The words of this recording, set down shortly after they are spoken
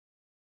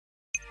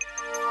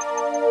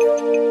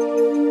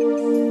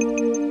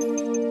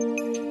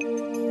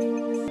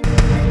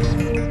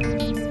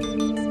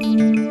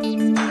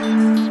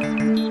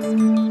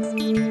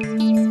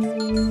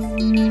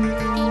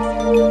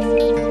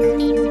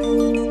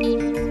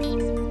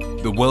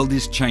The world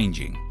is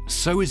changing,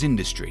 so is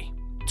industry.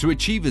 To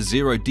achieve a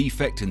zero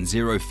defect and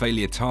zero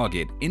failure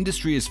target,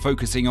 industry is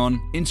focusing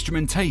on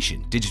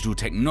instrumentation, digital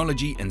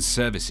technology and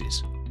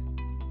services.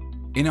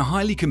 In a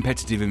highly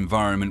competitive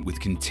environment with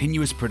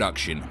continuous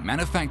production,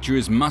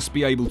 manufacturers must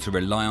be able to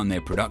rely on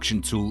their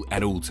production tool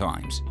at all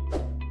times.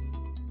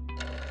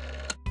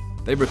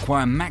 They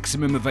require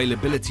maximum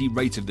availability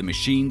rate of the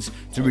machines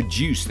to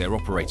reduce their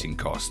operating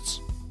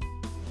costs.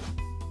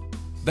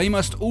 They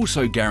must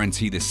also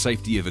guarantee the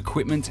safety of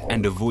equipment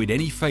and avoid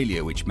any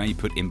failure which may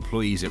put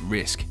employees at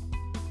risk.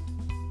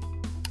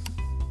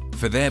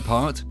 For their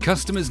part,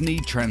 customers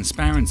need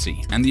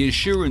transparency and the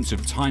assurance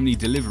of timely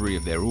delivery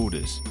of their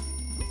orders.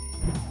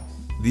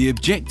 The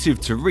objective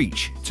to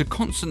reach, to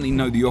constantly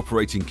know the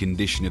operating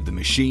condition of the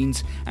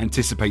machines,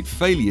 anticipate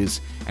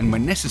failures, and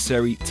when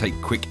necessary, take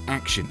quick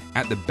action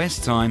at the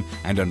best time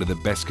and under the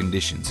best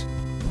conditions.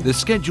 The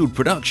scheduled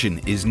production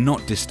is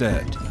not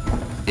disturbed.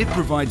 It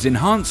provides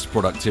enhanced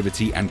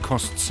productivity and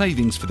cost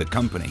savings for the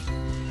company.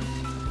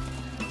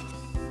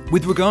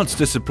 With regards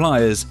to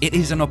suppliers, it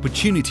is an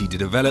opportunity to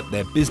develop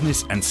their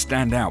business and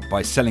stand out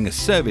by selling a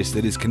service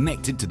that is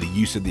connected to the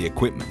use of the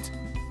equipment.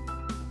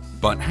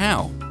 But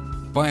how?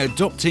 By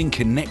adopting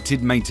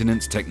connected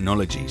maintenance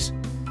technologies.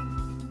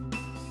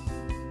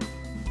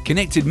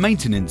 Connected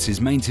maintenance is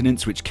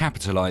maintenance which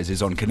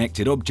capitalizes on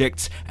connected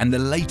objects and the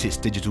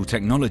latest digital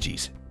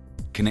technologies.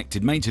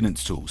 Connected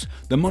maintenance tools,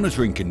 the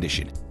monitoring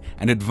condition,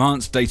 and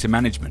advanced data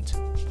management.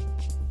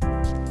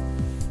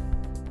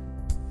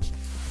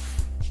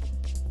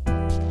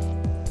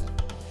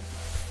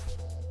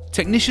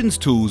 Technicians'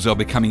 tools are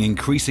becoming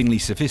increasingly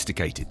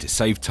sophisticated to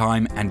save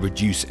time and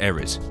reduce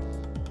errors.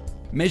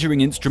 Measuring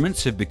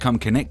instruments have become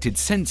connected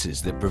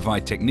sensors that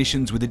provide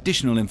technicians with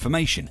additional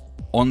information,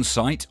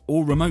 on-site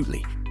or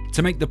remotely,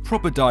 to make the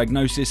proper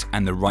diagnosis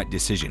and the right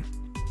decision.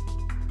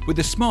 With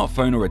a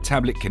smartphone or a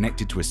tablet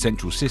connected to a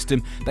central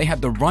system, they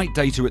have the right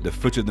data at the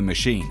foot of the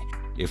machine.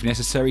 If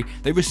necessary,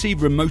 they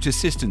receive remote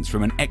assistance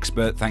from an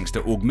expert thanks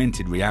to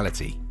augmented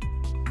reality.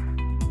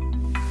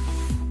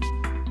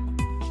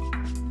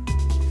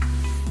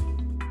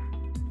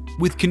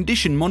 With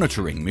condition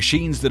monitoring,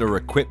 machines that are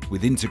equipped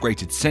with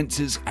integrated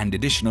sensors and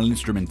additional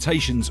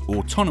instrumentations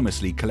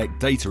autonomously collect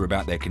data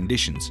about their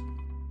conditions.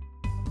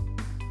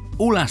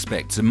 All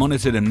aspects are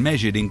monitored and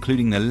measured,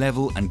 including the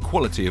level and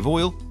quality of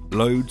oil,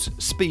 loads,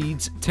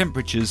 speeds,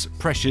 temperatures,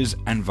 pressures,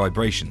 and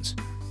vibrations.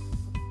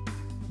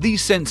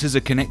 These sensors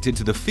are connected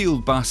to the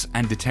field bus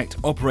and detect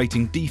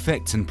operating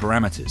defects and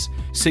parameters,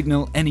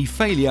 signal any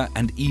failure,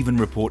 and even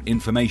report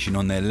information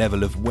on their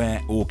level of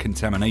wear or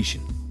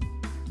contamination.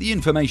 The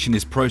information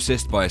is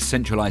processed by a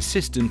centralized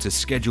system to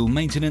schedule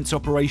maintenance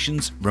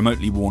operations,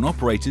 remotely warn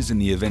operators in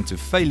the event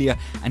of failure,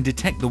 and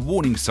detect the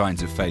warning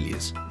signs of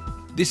failures.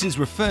 This is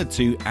referred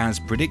to as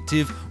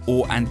predictive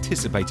or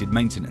anticipated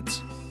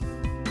maintenance.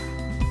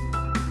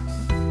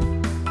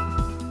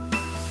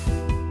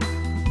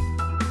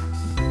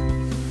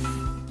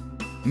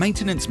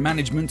 Maintenance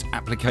management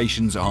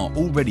applications are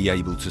already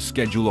able to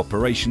schedule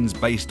operations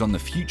based on the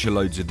future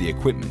loads of the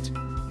equipment.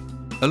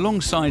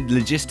 Alongside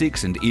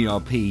logistics and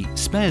ERP,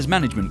 spares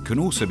management can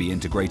also be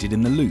integrated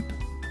in the loop.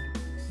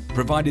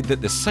 Provided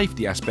that the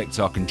safety aspects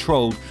are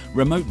controlled,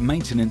 remote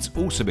maintenance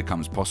also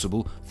becomes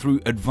possible through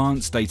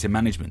advanced data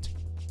management.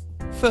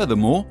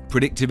 Furthermore,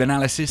 predictive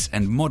analysis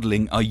and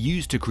modeling are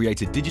used to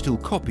create a digital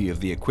copy of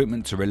the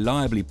equipment to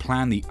reliably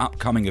plan the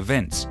upcoming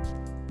events.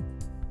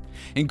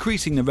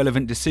 Increasing the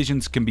relevant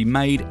decisions can be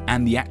made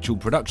and the actual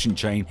production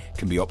chain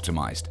can be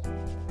optimized.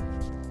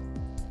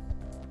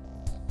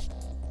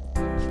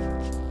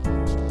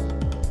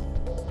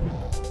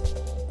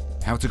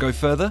 How to go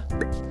further?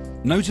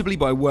 Notably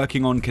by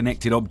working on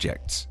connected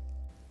objects.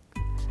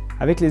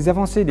 Avec les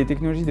avancées des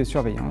technologies de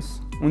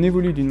surveillance, on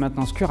évolue d'une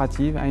maintenance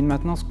curative à une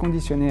maintenance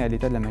conditionnée à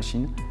l'état de la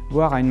machine,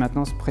 voire à une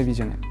maintenance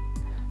prévisionnelle.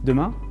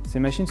 Demain, ces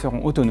machines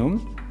seront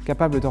autonomes,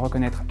 capables de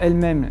reconnaître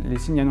elles-mêmes les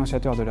signes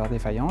annonciateurs de leurs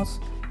défaillances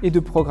et de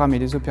programmer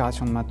les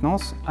opérations de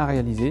maintenance à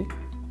réaliser,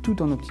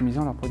 tout en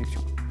optimisant leur production.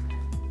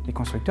 Les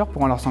constructeurs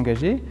pourront alors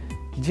s'engager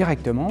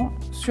directement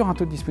sur un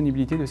taux de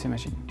disponibilité de ces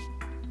machines.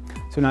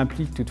 Cela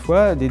implique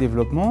toutefois des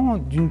développements,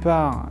 d'une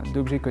part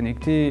d'objets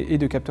connectés et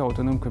de capteurs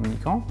autonomes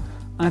communicants,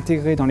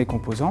 intégrés dans les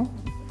composants,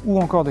 ou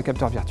encore de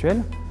capteurs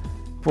virtuels,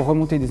 pour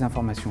remonter des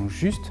informations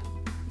justes,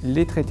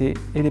 les traiter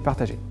et les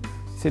partager.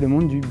 C'est le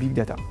monde du Big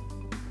Data.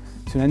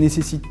 Cela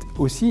nécessite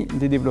aussi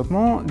des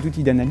développements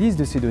d'outils d'analyse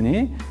de ces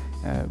données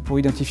pour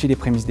identifier les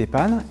prémices des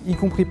pannes, y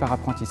compris par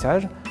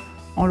apprentissage,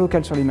 en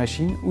local sur les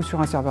machines ou sur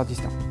un serveur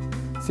distant.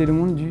 C'est le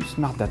monde du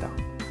Smart Data.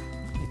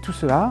 Et tout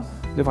cela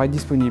devra être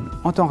disponible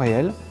en temps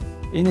réel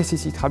et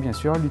nécessitera bien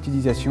sûr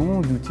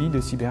l'utilisation d'outils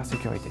de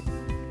cybersécurité.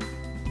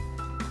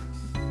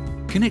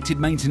 Connected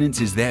maintenance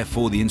is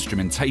therefore the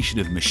instrumentation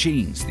of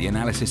machines, the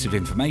analysis of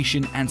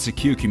information, and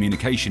secure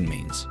communication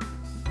means.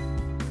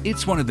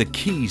 It's one of the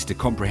keys to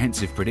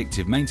comprehensive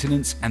predictive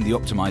maintenance and the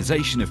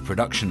optimization of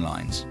production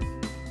lines.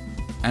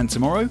 And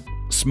tomorrow,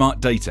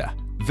 smart data,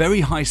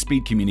 Very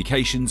high-speed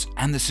communications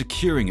and the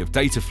securing of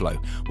data flow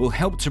will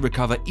help to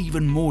recover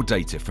even more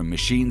data from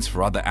machines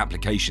for other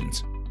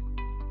applications.